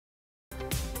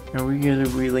and we get a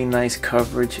really nice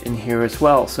coverage in here as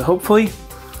well. So hopefully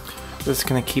this is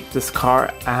going to keep this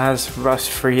car as rust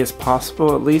free as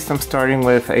possible. At least I'm starting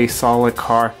with a solid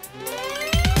car.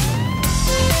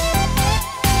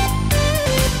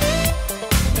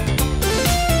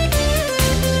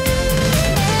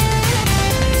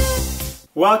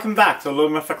 Welcome back to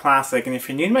Living with a Classic, and if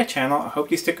you're new to my channel, I hope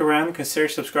you stick around and consider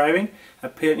subscribing. I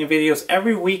put out new videos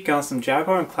every week on some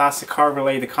Jaguar and classic car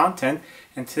related content,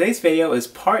 and today's video is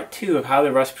part 2 of how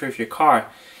to rust proof your car.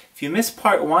 If you missed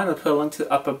part 1, I'll put a link to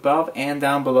it up above and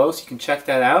down below so you can check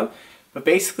that out. But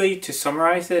basically, to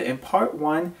summarize it, in part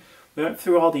 1 we went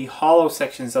through all the hollow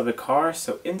sections of the car,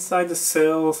 so inside the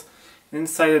sills,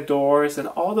 inside the doors, and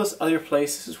all those other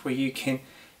places where you can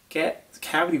get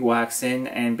cavity wax in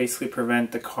and basically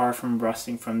prevent the car from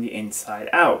rusting from the inside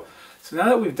out. So now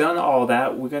that we've done all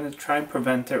that, we're going to try and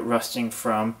prevent it rusting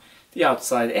from the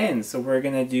outside in. So we're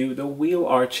going to do the wheel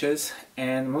arches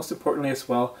and most importantly as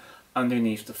well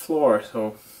underneath the floor,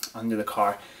 so under the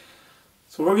car.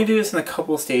 So we're going to do this in a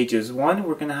couple of stages. One,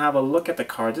 we're going to have a look at the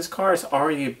car. This car has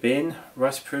already been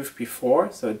rust proof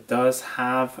before, so it does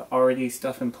have already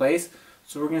stuff in place.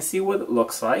 So we're going to see what it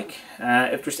looks like.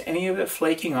 If there's any of it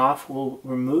flaking off, we'll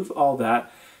remove all that,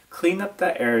 clean up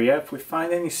that area. If we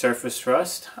find any surface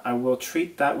rust, I will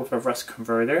treat that with a rust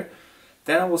converter.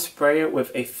 Then I will spray it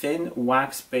with a thin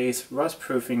wax-based rust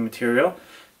proofing material,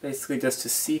 basically just to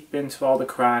seep into all the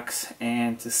cracks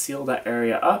and to seal that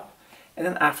area up. And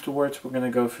then afterwards we're going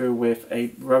to go through with a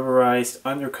rubberized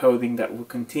undercoating that will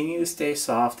continue to stay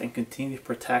soft and continue to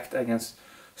protect against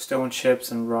stone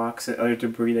chips and rocks and other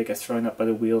debris that gets thrown up by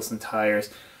the wheels and tires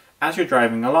as you're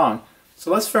driving along. So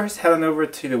let's first head on over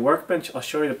to the workbench. I'll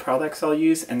show you the products I'll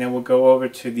use, and then we'll go over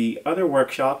to the other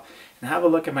workshop and have a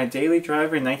look at my daily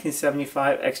driver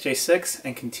 1975 XJ6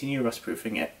 and continue rust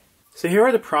proofing it. So here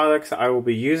are the products that I will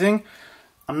be using.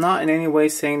 I'm not in any way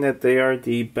saying that they are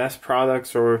the best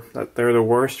products or that they're the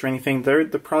worst or anything. They're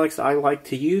the products I like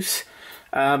to use.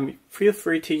 Feel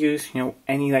free to use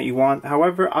any that you want.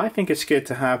 However, I think it's good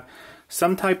to have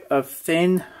some type of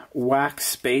thin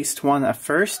wax based one at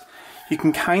first. You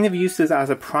can kind of use this as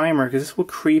a primer because this will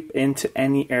creep into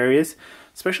any areas,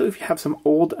 especially if you have some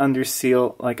old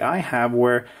underseal like I have,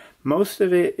 where most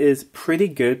of it is pretty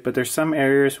good, but there's some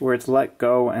areas where it's let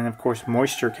go and of course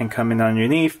moisture can come in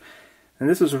underneath. And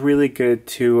this is really good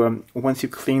to, once you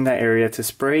clean that area, to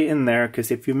spray in there,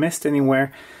 because if you missed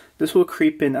anywhere, this will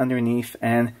creep in underneath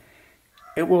and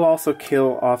it will also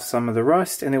kill off some of the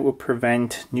rust, and it will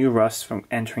prevent new rust from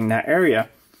entering that area.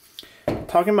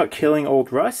 Talking about killing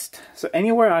old rust, so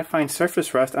anywhere I find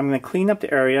surface rust, I'm going to clean up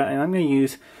the area and I'm going to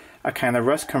use a kind of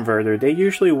rust converter. They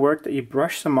usually work that you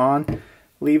brush them on,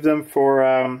 leave them for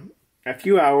a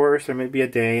few hours or maybe a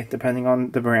day, depending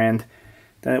on the brand.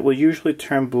 Then it will usually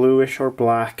turn bluish or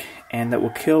black, and that will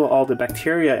kill all the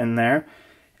bacteria in there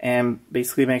and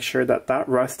basically make sure that that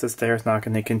rust that's there is not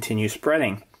going to continue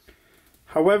spreading.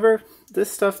 However,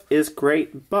 this stuff is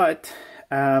great, but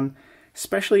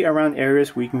especially around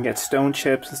areas where you can get stone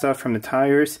chips and stuff from the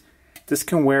tires, this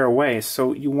can wear away.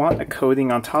 So you want a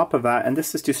coating on top of that, and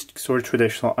this is just sort of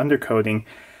traditional undercoating.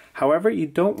 However, you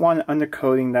don't want an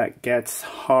undercoating that gets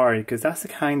hard, because that's the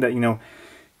kind that,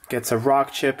 gets a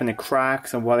rock chip and it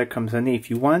cracks and water comes underneath.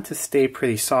 You want it to stay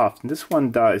pretty soft, and this one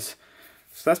does.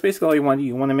 So that's basically all you want.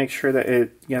 You want to make sure that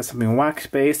you have something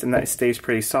wax-based and that it stays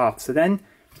pretty soft. So then,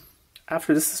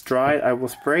 after this is dried, I will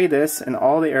spray this in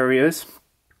all the areas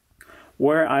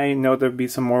where I know there'll be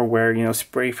some more wear,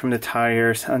 spray from the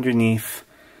tires underneath,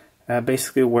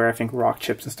 basically where I think rock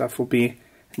chips and stuff will be.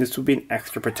 This will be an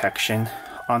extra protection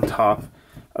on top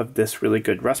of this really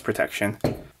good rust protection.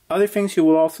 Other things you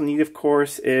will also need, of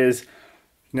course, is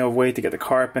a way to get the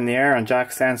car up in the air on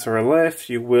jack stands or a lift.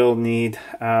 You will need,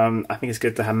 I think it's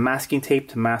good to have masking tape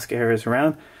to mask areas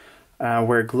around.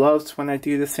 Wear gloves when I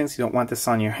do this thing, so you don't want this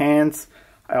on your hands.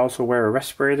 I also wear a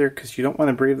respirator because you don't want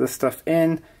to breathe this stuff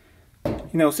in.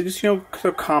 So just sort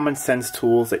of common sense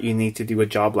tools that you need to do a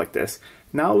job like this.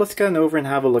 Now let's get on over and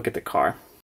have a look at the car.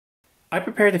 I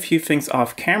prepared a few things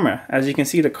off camera. As you can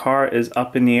see, the car is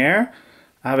up in the air.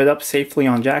 I have it up safely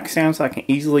on jack stands so I can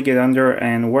easily get under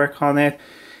and work on it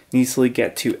and easily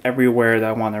get to everywhere that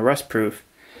I want to rust proof.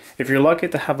 If you're lucky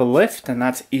to have a lift, then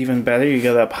that's even better. You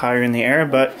get up higher in the air,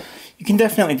 but you can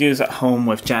definitely do this at home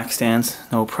with jack stands,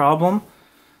 no problem.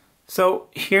 So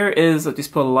here is, I'll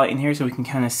just put a light in here so we can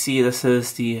kind of see, this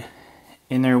is the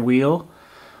inner wheel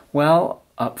well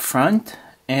up front.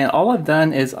 And all I've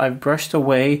done is I've brushed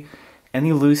away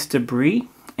any loose debris,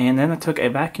 and then I took a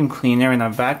vacuum cleaner and I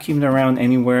vacuumed around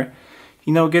anywhere,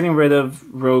 getting rid of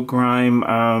road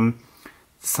grime.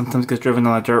 Sometimes gets driven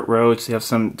on a dirt road, so you have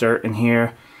some dirt in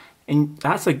here. And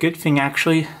that's a good thing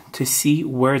actually to see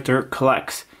where dirt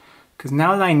collects. Because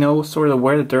now that I know sort of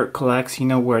where the dirt collects, you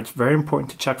know where it's very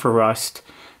important to check for rust.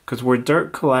 Because where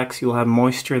dirt collects, you'll have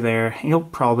moisture there, and you'll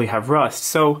probably have rust.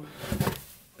 So,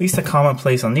 at least a common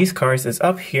place on these cars is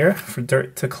up here for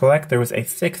dirt to collect. There was a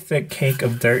thick cake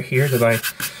of dirt here that I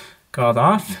got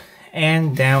off,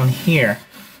 and down here.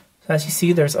 So as you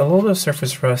see, there's a little bit of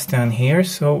surface rust down here.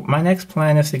 So my next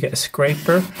plan is to get a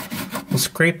scraper. We'll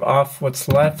scrape off what's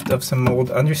left of some old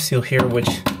underseal here, which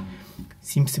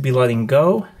seems to be letting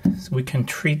go. So we can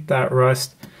treat that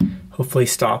rust, hopefully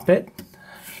stop it.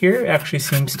 Here it actually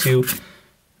seems to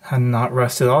not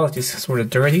rust at all, it's just sort of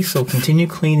dirty, so we'll continue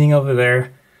cleaning over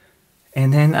there.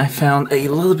 And then I found a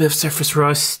little bit of surface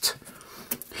rust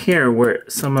here where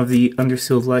some of the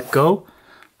underseal let go.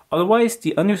 Otherwise,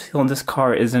 the underseal in this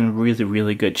car is in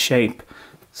really good shape.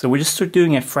 So we're just sort of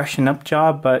doing a freshen up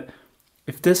job, but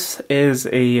if this is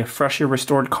a freshly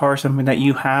restored car, something that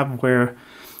you have where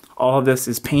all of this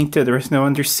is painted, there is no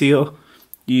underseal,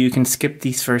 you can skip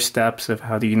these first steps of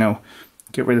how to, you know,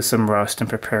 get rid of some rust and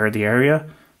prepare the area.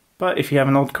 But if you have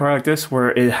an old car like this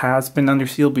where it has been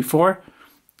undersealed before,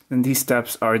 then these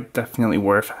steps are definitely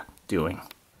worth doing.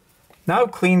 Now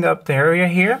I've cleaned up the area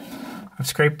here. I've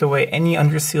scraped away any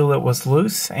underseal that was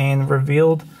loose and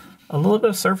revealed a little bit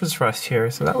of surface rust here.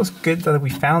 So that was good that we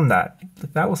found that.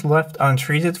 If that was left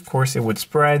untreated, of course it would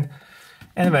spread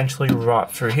and eventually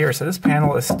rot through here. So this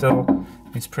panel is still,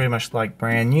 it's pretty much like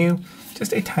brand new.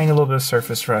 Just a tiny little bit of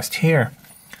surface rust here.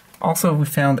 Also, we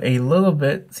found a little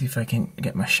bit, see if I can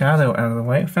get my shadow out of the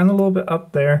way, I found a little bit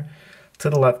up there to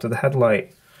the left of the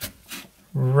headlight,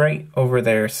 right over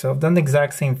there. So I've done the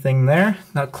exact same thing there.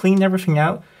 Now cleaned everything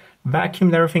out,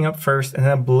 vacuumed everything up first, and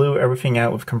then blew everything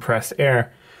out with compressed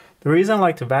air. The reason I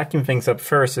like to vacuum things up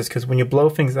first is because when you blow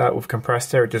things out with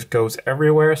compressed air, it just goes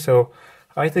everywhere. So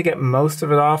I like to get most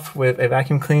of it off with a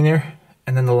vacuum cleaner,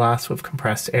 and then the last with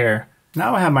compressed air.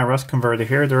 Now I have my rust converter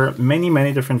here. There are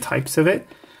many different types of it.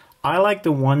 I like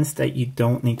the ones that you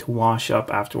don't need to wash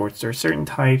up afterwards. There are certain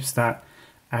types that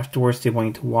afterwards they want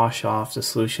you to wash off the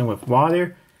solution with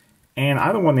water, and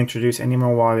I don't want to introduce any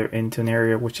more water into an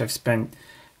area which I've spent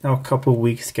now a couple of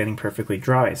weeks getting perfectly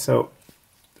dry. So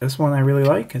this one I really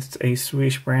like. It's a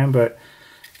Swedish brand, but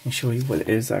I can show you what it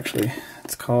is actually.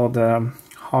 It's called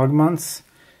Hagmans.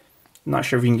 I'm not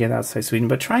sure if you can get outside Sweden,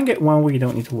 but try and get one where you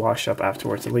don't need to wash up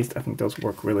afterwards. At least I think those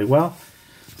work really well.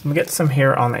 So I'm going to get some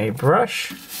here on a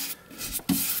brush.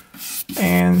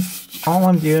 And all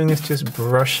I'm doing is just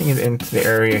brushing it into the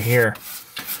area here.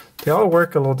 They all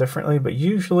work a little differently, but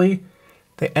usually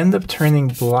they end up turning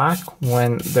black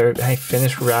when they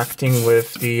finish reacting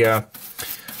with the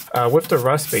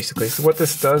rust, basically. So what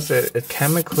this does, it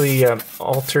chemically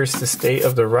alters the state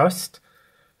of the rust,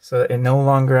 so that it no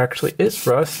longer actually is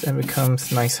rust and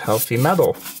becomes nice, healthy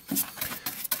metal.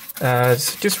 So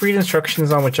just read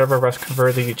instructions on whichever rust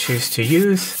converter you choose to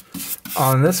use.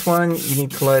 On this one, you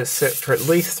need to let it sit for at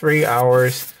least 3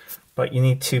 hours, but you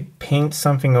need to paint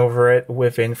something over it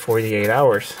within 48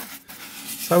 hours.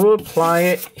 So I will apply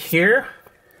it here,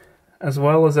 as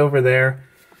well as over there.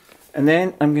 And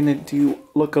then I'm going to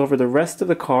look over the rest of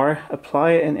the car,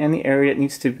 apply it in any area it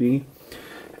needs to be.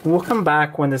 And we'll come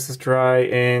back when this is dry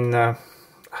in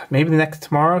maybe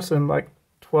tomorrow, so in like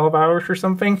 12 hours or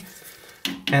something.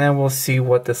 And then we'll see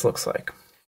what this looks like.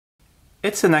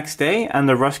 It's the next day, and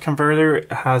the rust converter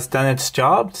has done its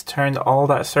job. It's turned all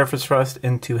that surface rust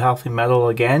into healthy metal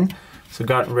again. So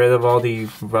gotten rid of all the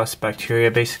rust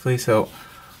bacteria basically. So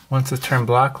once it's turned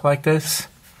black like this,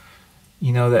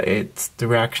 you know that the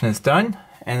reaction is done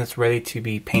and it's ready to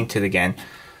be painted again.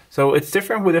 So it's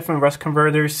different with different rust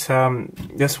converters.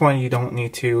 This one you don't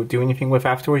need to do anything with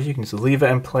afterwards. You can just leave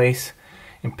it in place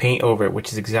and paint over it,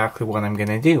 which is exactly what I'm going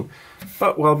to do.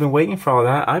 But while I've been waiting for all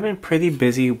that, I've been pretty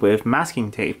busy with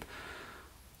masking tape.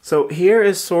 So here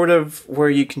is sort of where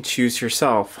you can choose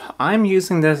yourself. I'm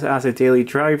using this as a daily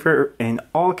driver in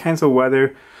all kinds of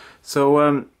weather,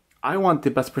 so I want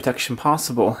the best protection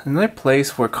possible. Another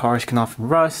place where cars can often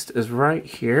rust is right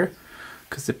here,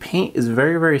 because the paint is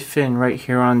very thin right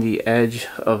here on the edge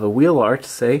of a wheel arch,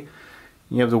 say.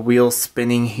 You have the wheels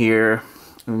spinning here,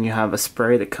 and you have a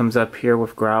spray that comes up here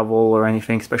with gravel or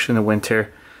anything, especially in the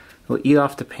winter. It'll eat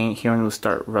off the paint here and it'll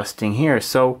start rusting here.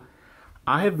 So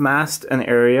I have masked an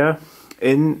area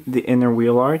in the inner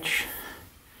wheel arch,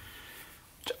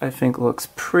 which I think looks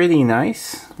pretty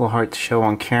nice. A little hard to show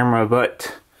on camera,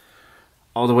 but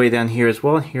all the way down here as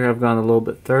well. Here I've gone a little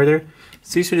bit further.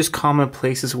 So these are just common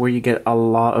places where you get a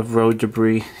lot of road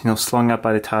debris, slung up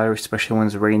by the tire, especially when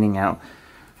it's raining out.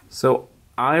 So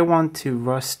I want to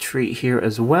rust treat here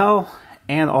as well,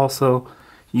 and also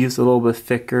Used a little bit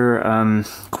thicker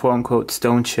quote-unquote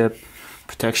stone chip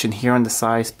protection here on the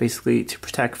sides, basically to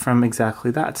protect from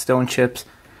exactly that, stone chips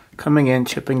coming in,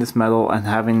 chipping this metal, and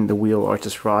having the wheel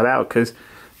arches rot out, because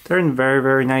they're in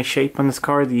very nice shape on this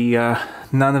car. The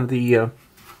none of the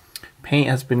paint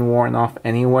has been worn off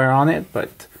anywhere on it,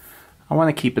 but I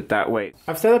want to keep it that way.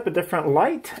 I've set up a different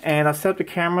light, and I've set up the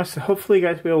camera so hopefully you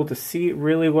guys will be able to see it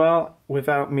really well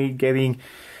without me getting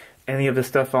any of the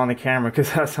stuff on the camera,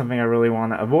 because that's something I really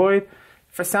want to avoid.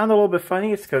 If I sound a little bit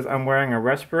funny, it's because I'm wearing a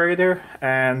respirator,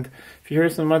 and if you hear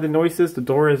some other noises, the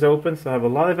door is open, so I have a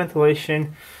lot of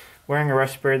ventilation. Wearing a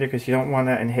respirator because you don't want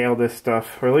to inhale this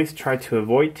stuff, or at least try to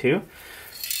avoid to.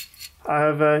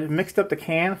 I've mixed up the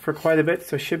can for quite a bit,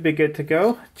 so it should be good to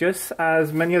go. Just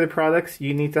as many other products,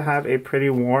 you need to have a pretty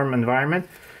warm environment,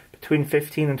 between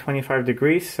 15 and 25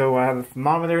 degrees. So I have a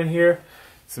thermometer in here.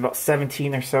 It's about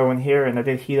 17 or so in here, and I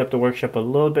did heat up the workshop a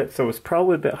little bit, so it's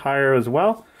probably a bit higher as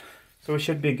well. So it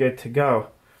should be good to go.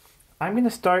 I'm going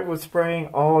to start with spraying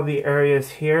all of the areas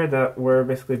here that were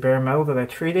basically bare metal that I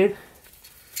treated.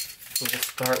 So we'll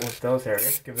start with those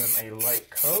areas, give them a light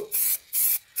coat.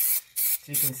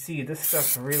 So you can see this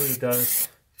stuff really does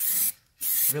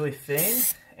really thin,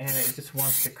 and it just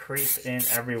wants to creep in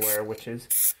everywhere, which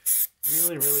is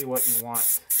really what you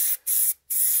want.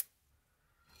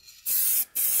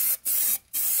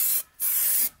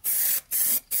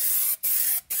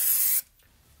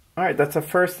 Alright, that's a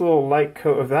first little light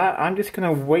coat of that. I'm just going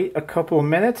to wait a couple of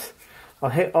minutes. I'll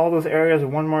hit all those areas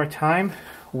one more time,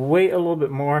 wait a little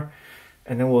bit more,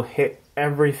 and then we'll hit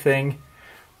everything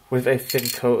with a thin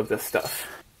coat of this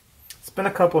stuff. It's been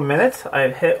a couple of minutes.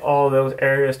 I've hit all those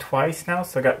areas twice now,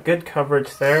 so I got good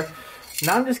coverage there.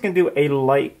 Now I'm just going to do a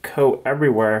light coat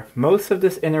everywhere. Most of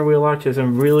this inner wheel arch is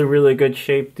in really good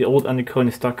shape. The old undercoating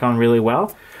is stuck on really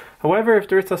well. However, if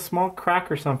there's a small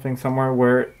crack or something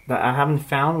somewhere that I haven't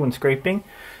found when scraping,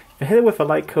 if I hit it with a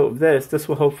light coat of this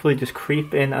will hopefully just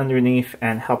creep in underneath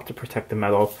and help to protect the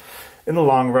metal in the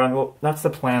long run. Well, that's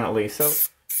the plan at least. So,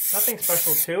 nothing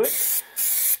special to it.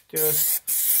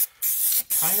 Just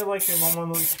kind of like your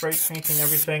normally spray painting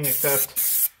everything,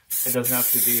 except it doesn't have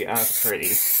to be as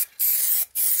pretty.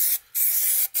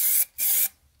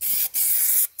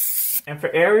 And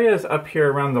for areas up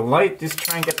here around the light, just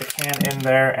try and get the can in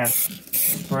there and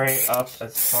spray up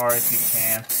as far as you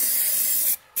can.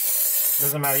 It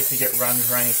doesn't matter if you get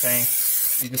runs or anything,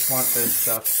 you just want this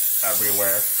stuff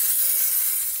everywhere.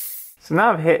 So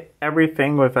now I've hit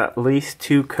everything with at least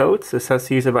 2 coats. This has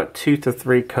to use about 2 to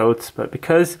 3 coats, but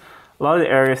because a lot of the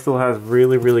area still has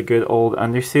really good old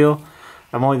underseal,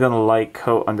 I've only done a light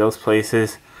coat on those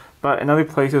places. But in other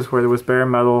places where there was bare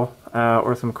metal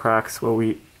or some cracks where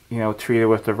we treated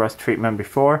with the rust treatment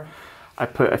before, I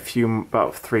put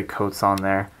about 3 coats on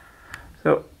there.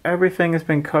 So everything has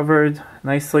been covered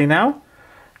nicely now.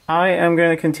 I am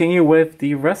going to continue with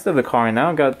the rest of the car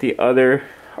now. Got the other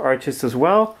arches as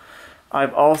well.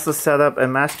 I've also set up a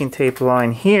masking tape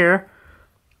line here,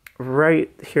 right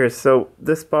here. So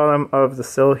this bottom of the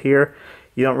sill here,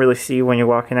 you don't really see when you're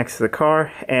walking next to the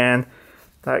car, and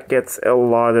that gets a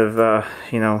lot of,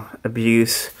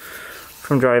 abuse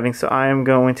from driving. So I am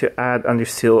going to add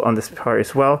underseal on this part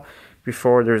as well.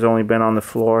 Before there's only been on the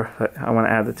floor, but I want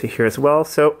to add it to here as well.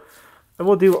 So I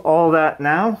will do all that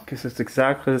now because it's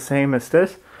exactly the same as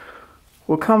this.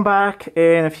 We'll come back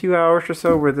in a few hours or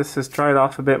so where this is dried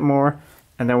off a bit more,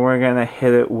 and then we're going to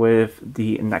hit it with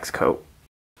the next coat.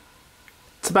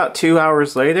 It's about 2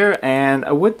 hours later, and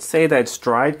I would say that it's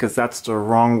dried because that's the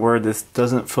wrong word. This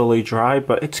doesn't fully dry,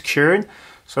 but it's cured.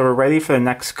 So we're ready for the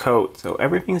next coat. So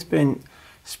everything's been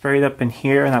sprayed up in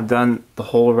here, and I've done the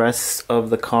whole rest of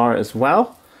the car as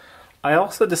well. I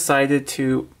also decided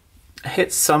to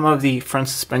hit some of the front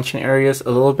suspension areas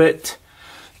a little bit,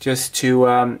 just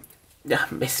to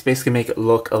basically make it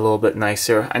look a little bit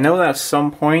nicer. I know that at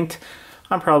some point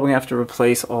I'm probably going to have to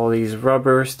replace all these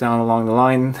rubbers down along the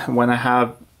line. When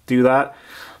I do that,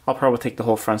 I'll probably take the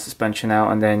whole front suspension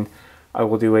out, and then I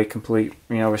will do a complete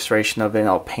restoration of it, and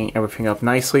I'll paint everything up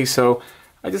nicely. So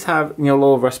I just have a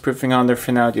little rust proofing on there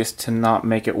for now, just to not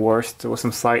make it worse. There was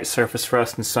some slight surface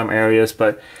rust in some areas,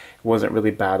 but it wasn't really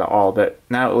bad at all. But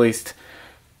now at least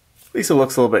it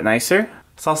looks a little bit nicer.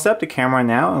 So I'll set up the camera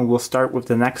now, and we'll start with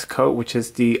the next coat, which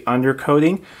is the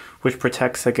undercoating, which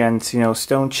protects against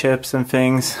stone chips and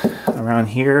things around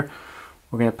here.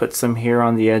 We're going to put some here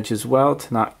on the edge as well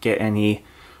to not get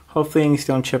hopefully any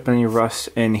stone chip and any rust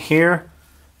in here.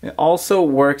 It also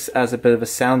works as a bit of a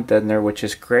sound deadener, which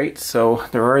is great. So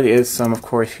there already is some, of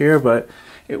course, here, but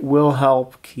it will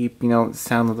help keep the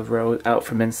sound of the road out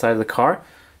from inside the car.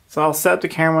 So I'll set up the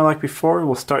camera like before.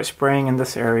 We'll start spraying in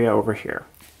this area over here.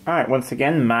 Alright, once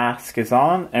again, mask is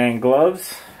on and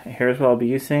gloves. Here's what I'll be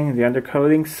using, the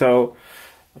undercoating. So,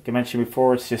 like I mentioned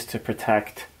before, it's just to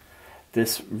protect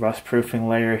this rust proofing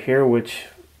layer here, which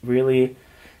really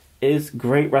is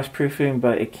great rust proofing,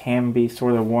 but it can be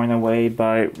sort of worn away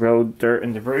by road dirt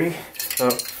and debris. So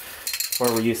that's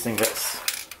why we're using this.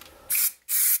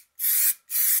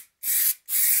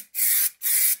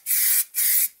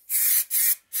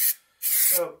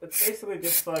 So it's basically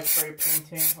just like spray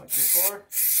painting like before,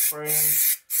 spraying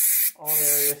all the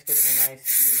areas, getting a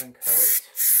nice even coat.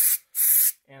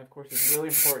 And of course it's really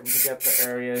important to get the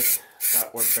areas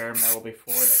that were bare metal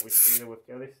before that we treated with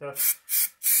the other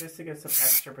stuff, just to get some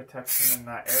extra protection in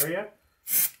that area.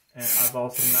 And I've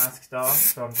also masked off,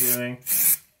 so I'm doing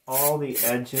all the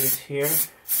edges here,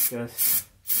 just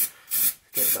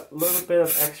get a little bit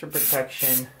of extra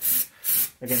protection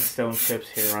against stone chips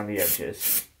here on the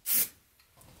edges.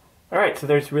 Alright, so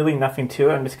there's really nothing to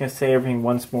it. I'm just going to say everything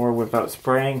once more without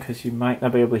spraying, because you might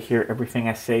not be able to hear everything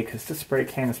I say, because the spray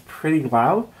can is pretty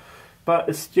loud. But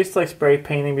it's just like spray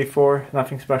painting before,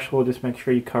 nothing special, just make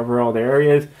sure you cover all the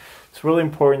areas. It's really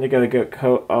important to get a good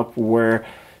coat up where,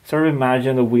 sort of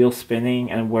imagine the wheel spinning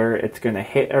and where it's going to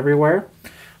hit everywhere,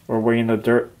 or where, you know,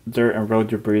 dirt and road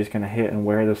debris is going to hit and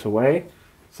wear this away.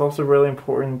 It's also really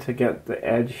important to get the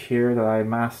edge here that I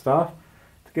masked off,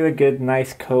 to get a good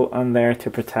nice coat on there to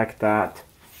protect that.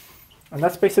 And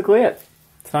that's basically it.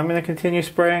 So I'm going to continue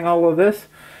spraying all of this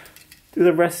through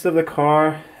the rest of the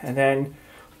car, and then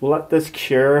we'll let this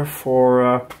cure for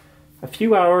a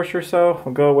few hours or so.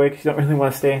 We'll go away because you don't really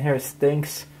want to stay in here, it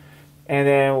stinks. And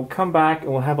then we'll come back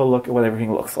and we'll have a look at what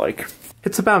everything looks like.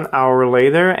 It's about an hour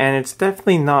later and it's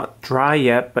definitely not dry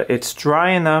yet, but it's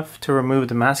dry enough to remove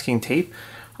the masking tape.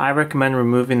 I recommend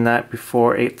removing that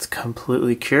before it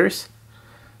completely cures.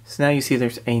 So now you see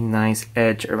there's a nice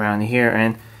edge around here,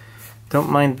 and don't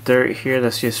mind the dirt here,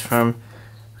 that's just from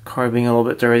the car being a little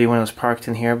bit dirty when it was parked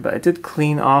in here, but I did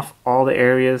clean off all the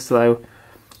areas that I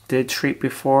did treat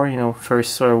before. You know,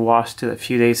 first sort of washed it a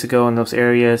few days ago in those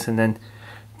areas, and then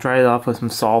dried it off with some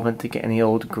solvent to get any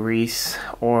old grease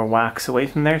or wax away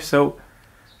from there. So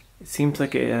it seems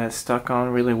like it stuck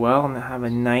on really well, and I have a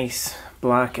nice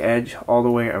black edge all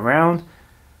the way around,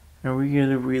 and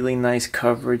really nice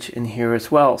coverage in here as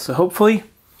well. So hopefully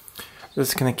this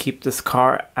is going to keep this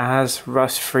car as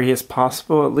rust free as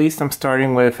possible. At least I'm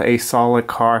starting with a solid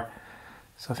car,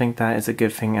 so I think that is a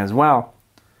good thing as well.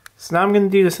 So now I'm going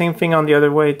to do the same thing on the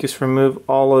other way, just remove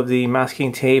all of the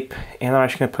masking tape, and I'm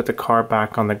actually going to put the car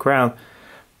back on the ground.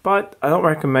 But I don't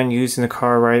recommend using the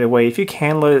car right away. If you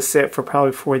can, let it sit for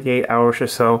probably 48 hours or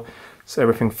so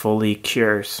everything fully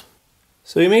cures.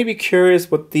 So you may be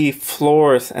curious what the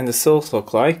floors and the sills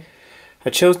look like. I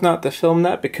chose not to film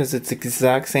that because it's the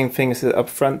exact same thing as up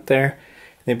front there.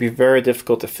 It'd be very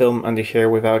difficult to film under here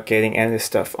without getting any of this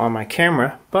stuff on my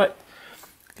camera. But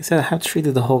like I said, I have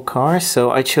treated the whole car,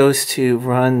 so I chose to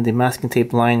run the masking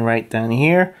tape line right down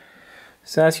here.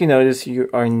 So as you notice, you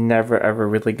are never ever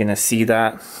really going to see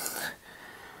that.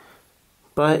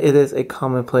 But it is a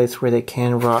common place where they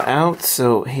can rot out.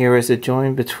 So here is a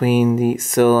joint between the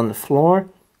sill and the floor.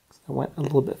 So I went a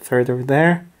little bit further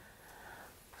there.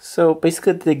 So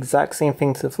basically the exact same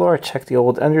thing to the floor. I checked the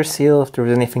old under seal. If there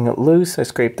was anything loose, I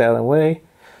scraped that away.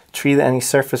 Treated any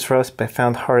surface rust, but I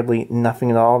found hardly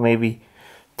nothing at all. Maybe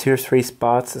 2 or 3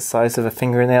 spots the size of a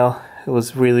fingernail. It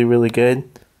was really good.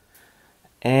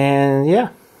 And yeah,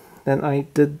 then I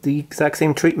did the exact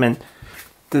same treatment.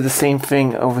 Did the same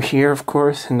thing over here, of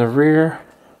course, in the rear.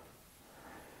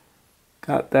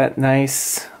 Got that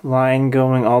nice line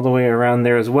going all the way around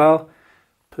there as well.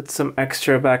 Put some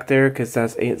extra back there because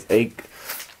that's a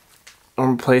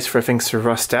normal place for things to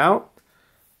rust out.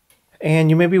 And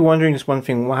you may be wondering just one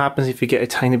thing, what happens if you get a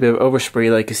tiny bit of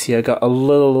overspray? Like you see, I got a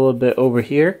little bit over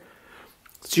here.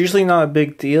 It's usually not a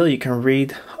big deal. You can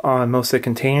read on most of the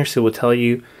containers, so it will tell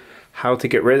you how to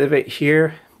get rid of it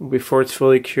here. Before it's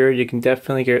fully cured, you can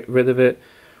definitely get rid of it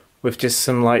with just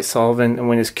some light solvent, and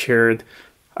when it's cured,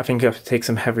 I think you have to take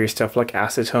some heavier stuff like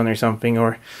acetone or something,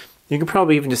 or you can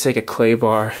probably even just take a clay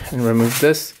bar and remove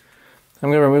this. I'm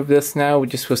going to remove this now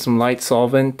just with some light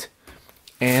solvent,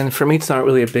 and for me it's not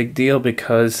really a big deal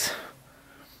because,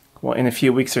 well, in a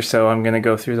few weeks or so I'm going to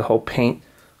go through the whole paint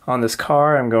on this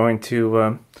car. I'm going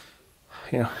to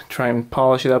you know, try and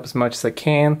polish it up as much as I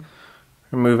can,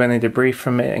 remove any debris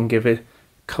from it, and give it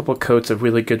couple coats of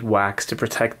really good wax to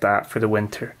protect that for the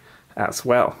winter as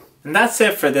well. And that's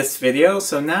it for this video.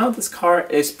 So now this car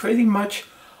is pretty much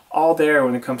all there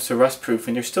when it comes to rust proof,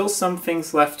 and there's still some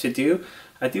things left to do.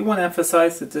 I do want to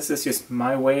emphasize that this is just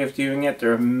my way of doing it.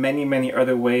 There are many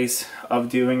other ways of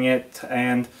doing it,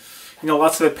 and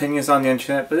lots of opinions on the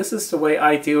internet, but this is the way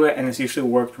I do it, and it's usually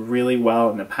worked really well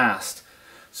in the past.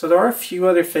 So there are a few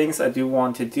other things I do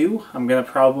want to do. I'm going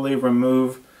to probably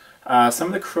remove some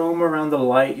of the chrome around the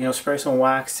light, spray some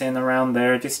wax in around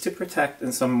there just to protect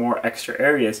in some more extra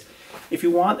areas. If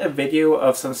you want a video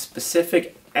of some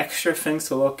specific extra things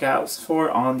to look out for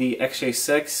on the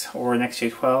XJ6 or an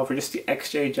XJ12 or just the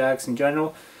XJ Jags in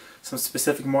general, some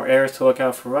specific more areas to look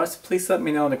out for us, please let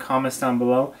me know in the comments down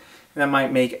below, and I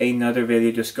might make another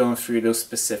video just going through those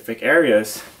specific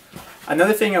areas.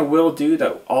 Another thing I will do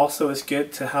that also is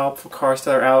good to help for cars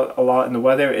that are out a lot in the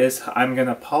weather is I'm going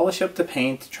to polish up the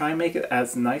paint to try and make it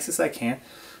as nice as I can.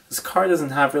 This car doesn't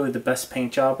have really the best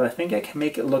paint job, but I think I can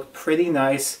make it look pretty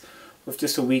nice with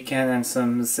just a weekend and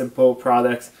some simple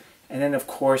products. And then of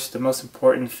course the most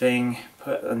important thing,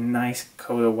 put a nice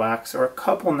coat of wax or a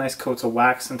couple nice coats of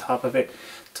wax on top of it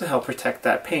to help protect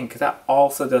that paint, because that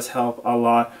also does help a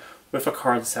lot with a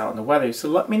car that's out in the weather. So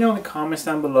let me know in the comments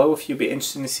down below if you'd be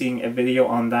interested in seeing a video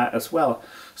on that as well.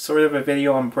 Sort of a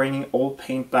video on bringing old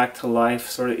paint back to life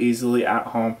sort of easily at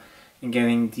home and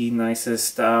getting the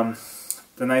nicest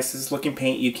looking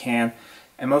paint you can,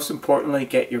 and most importantly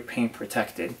get your paint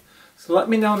protected. So let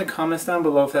me know in the comments down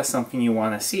below if that's something you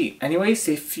want to see. Anyways,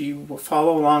 if you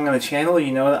follow along on the channel,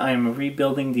 you know that I am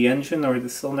rebuilding the engine or the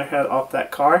cylinder head off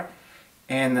that car.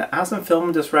 And as I'm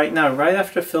filming this right now, right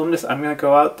after filming this, I'm going to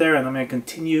go out there and I'm going to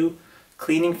continue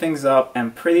cleaning things up,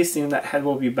 and pretty soon that head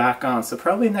will be back on. So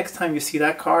probably next time you see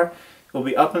that car, it will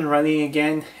be up and running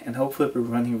again, and hopefully it will be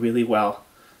running really well.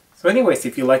 So anyways,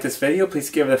 if you like this video, please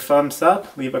give it a thumbs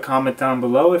up, leave a comment down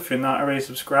below. If you're not already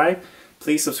subscribed,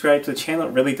 please subscribe to the channel,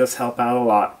 it really does help out a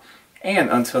lot. And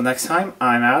until next time,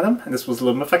 I'm Adam, and this was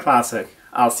Living with a Classic.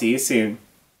 I'll see you soon.